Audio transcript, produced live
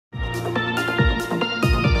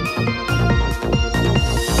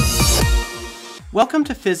Welcome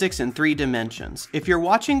to Physics in 3 Dimensions. If you're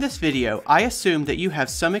watching this video, I assume that you have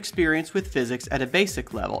some experience with physics at a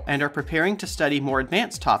basic level and are preparing to study more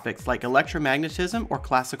advanced topics like electromagnetism or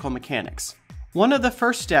classical mechanics. One of the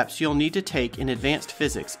first steps you'll need to take in advanced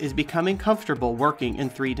physics is becoming comfortable working in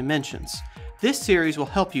 3 dimensions. This series will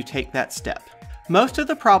help you take that step. Most of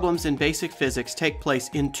the problems in basic physics take place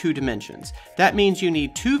in 2 dimensions. That means you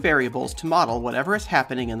need 2 variables to model whatever is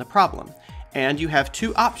happening in the problem. And you have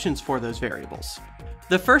 2 options for those variables.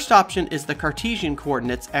 The first option is the Cartesian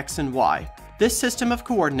coordinates x and y. This system of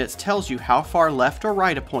coordinates tells you how far left or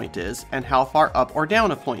right a point is and how far up or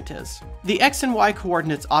down a point is. The x and y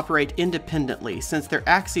coordinates operate independently since their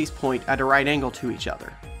axes point at a right angle to each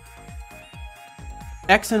other.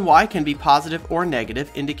 X and y can be positive or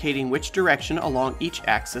negative, indicating which direction along each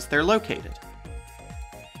axis they're located.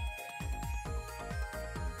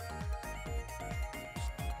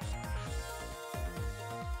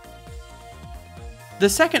 The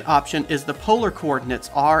second option is the polar coordinates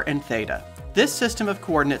r and theta. This system of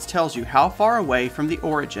coordinates tells you how far away from the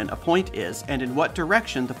origin a point is and in what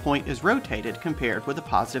direction the point is rotated compared with a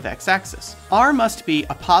positive x-axis. R must be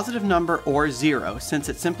a positive number or 0 since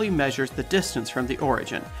it simply measures the distance from the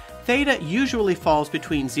origin. Theta usually falls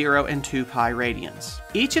between 0 and 2 pi radians.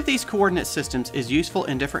 Each of these coordinate systems is useful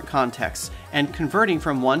in different contexts, and converting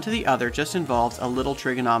from one to the other just involves a little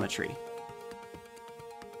trigonometry.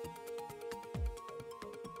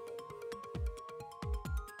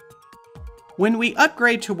 When we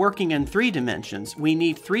upgrade to working in 3 dimensions, we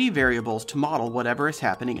need 3 variables to model whatever is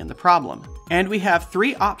happening in the problem. And we have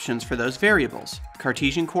 3 options for those variables: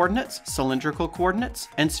 Cartesian coordinates, cylindrical coordinates,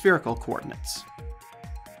 and spherical coordinates.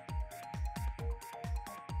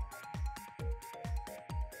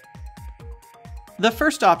 The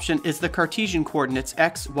first option is the Cartesian coordinates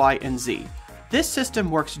x, y, and z. This system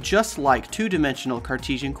works just like 2-dimensional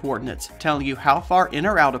Cartesian coordinates, telling you how far in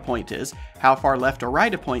or out a point is, how far left or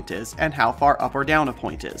right a point is, and how far up or down a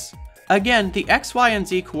point is. Again, the x, y, and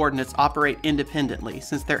z coordinates operate independently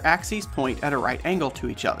since their axes point at a right angle to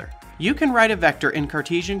each other. You can write a vector in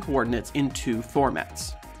Cartesian coordinates in 2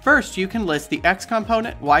 formats. First, you can list the x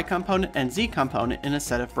component, y component, and z component in a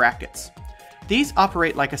set of brackets. These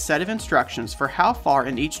operate like a set of instructions for how far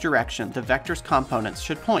in each direction the vector's components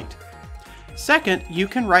should point. Second, you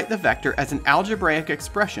can write the vector as an algebraic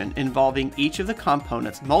expression involving each of the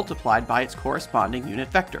components multiplied by its corresponding unit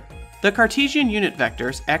vector. The Cartesian unit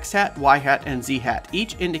vectors x hat, y hat, and z hat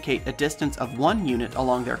each indicate a distance of 1 unit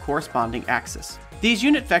along their corresponding axis. These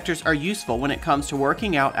unit vectors are useful when it comes to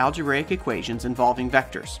working out algebraic equations involving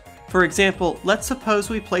vectors. For example, let's suppose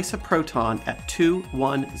we place a proton at 2,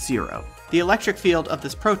 1, 0. The electric field of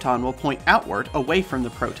this proton will point outward away from the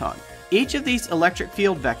proton. Each of these electric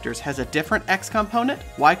field vectors has a different x component,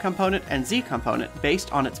 y component, and z component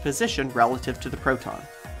based on its position relative to the proton.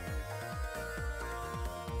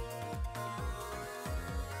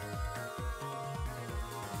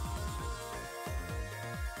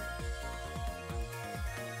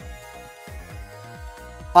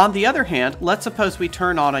 On the other hand, let's suppose we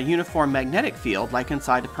turn on a uniform magnetic field like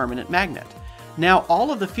inside a permanent magnet. Now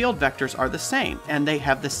all of the field vectors are the same, and they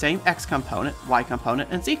have the same x component, y component,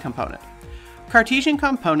 and z component. Cartesian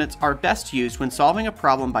components are best used when solving a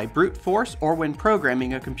problem by brute force or when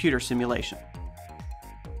programming a computer simulation.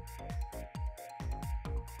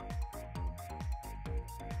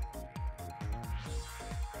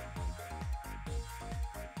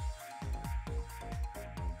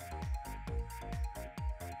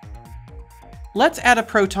 Let's add a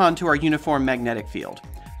proton to our uniform magnetic field.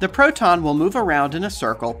 The proton will move around in a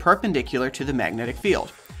circle perpendicular to the magnetic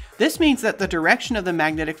field. This means that the direction of the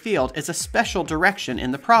magnetic field is a special direction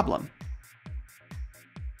in the problem.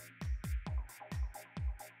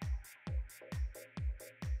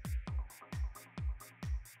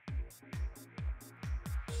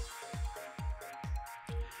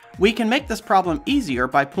 We can make this problem easier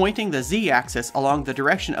by pointing the z-axis along the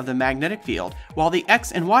direction of the magnetic field, while the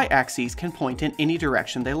x and y axes can point in any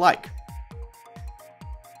direction they like.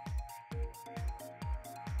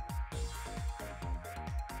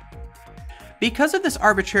 Because of this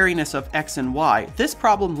arbitrariness of x and y, this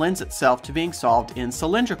problem lends itself to being solved in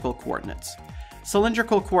cylindrical coordinates.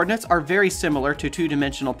 Cylindrical coordinates are very similar to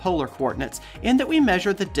 2-dimensional polar coordinates in that we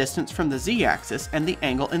measure the distance from the z-axis and the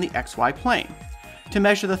angle in the xy plane. To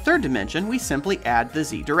measure the third dimension, we simply add the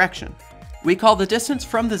z direction. We call the distance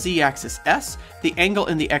from the z-axis s, the angle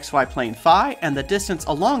in the xy plane phi, and the distance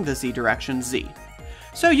along the z direction z.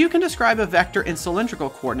 So you can describe a vector in cylindrical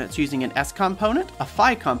coordinates using an s component, a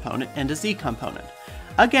phi component, and a z component.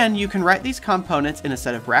 Again, you can write these components in a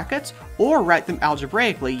set of brackets or write them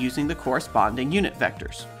algebraically using the corresponding unit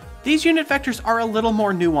vectors. These unit vectors are a little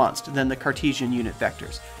more nuanced than the Cartesian unit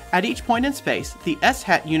vectors. At each point in space, the s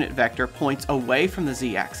hat unit vector points away from the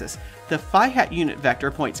z-axis, the phi hat unit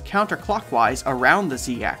vector points counterclockwise around the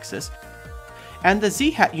z-axis, and the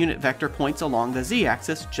z hat unit vector points along the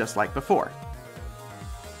z-axis just like before.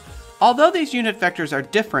 Although these unit vectors are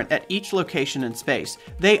different at each location in space,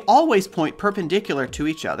 they always point perpendicular to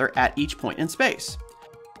each other at each point in space.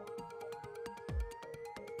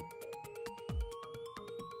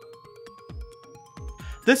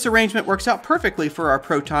 This arrangement works out perfectly for our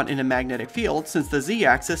proton in a magnetic field, since the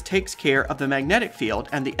z-axis takes care of the magnetic field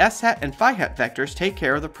and the s hat and phi hat vectors take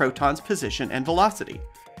care of the proton's position and velocity.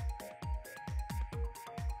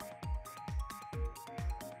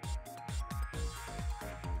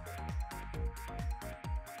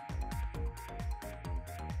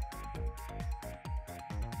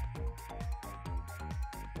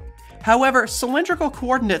 However, cylindrical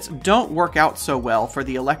coordinates don't work out so well for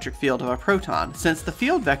the electric field of a proton, since the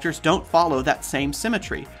field vectors don't follow that same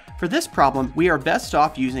symmetry. For this problem, we are best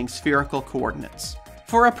off using spherical coordinates.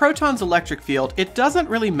 For a proton's electric field, it doesn't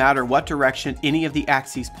really matter what direction any of the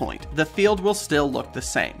axes point, the field will still look the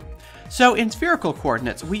same. So in spherical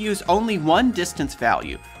coordinates, we use only one distance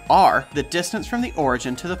value, r, the distance from the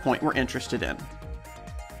origin to the point we're interested in.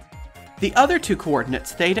 The other two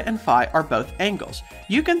coordinates, theta and phi, are both angles.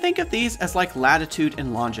 You can think of these as like latitude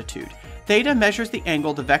and longitude. Theta measures the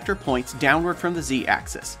angle the vector points downward from the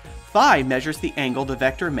z-axis. Phi measures the angle the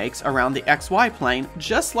vector makes around the xy plane,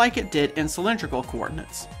 just like it did in cylindrical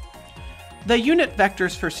coordinates. The unit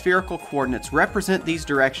vectors for spherical coordinates represent these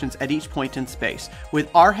directions at each point in space,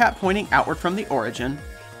 with r hat pointing outward from the origin,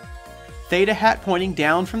 theta hat pointing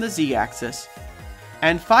down from the z-axis,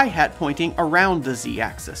 and phi hat pointing around the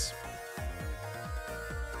z-axis.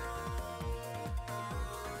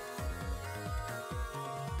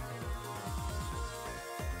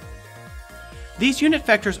 These unit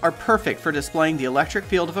vectors are perfect for displaying the electric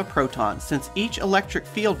field of a proton, since each electric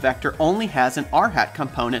field vector only has an r hat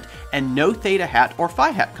component and no theta hat or phi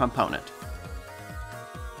hat component.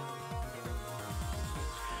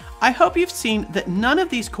 I hope you've seen that none of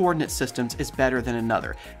these coordinate systems is better than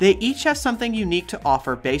another. They each have something unique to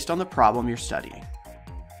offer based on the problem you're studying.